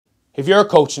If you're a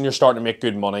coach and you're starting to make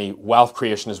good money, wealth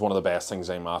creation is one of the best things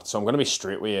I'm at. So I'm going to be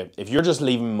straight with you. If you're just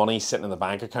leaving money sitting in the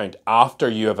bank account after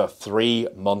you have a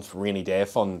 3-month rainy day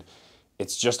fund,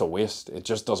 it's just a waste. It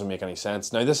just doesn't make any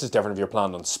sense. Now, this is different if you're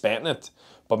planning on spending it.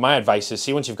 But my advice is,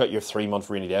 see, once you've got your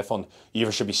 3-month rainy day fund, you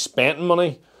either should be spending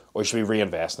money or you should be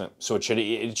reinvesting it. So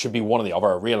it should be one or the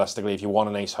other. Realistically, if you want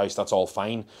a nice house, that's all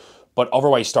fine. But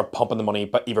otherwise, start pumping the money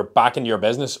but either back into your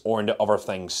business or into other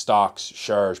things, stocks,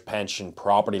 shares, pension,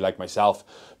 property, like myself,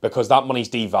 because that money's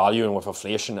devaluing with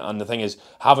inflation. And the thing is,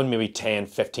 having maybe 10,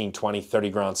 15, 20, 30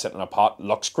 grand sitting in a pot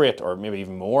looks great, or maybe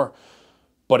even more,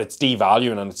 but it's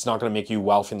devaluing and it's not going to make you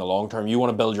wealthy in the long term. You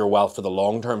want to build your wealth for the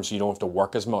long term so you don't have to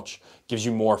work as much. It gives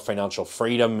you more financial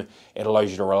freedom. It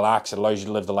allows you to relax. It allows you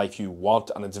to live the life you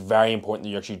want. And it's very important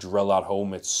that you actually drill that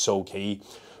home. It's so key.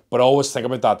 But always think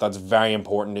about that. That's very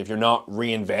important. If you're not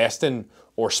reinvesting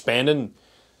or spending,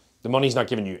 the money's not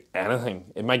giving you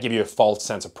anything. It might give you a false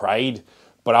sense of pride,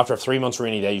 but after 3 months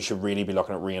rainy day, you should really be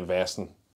looking at reinvesting.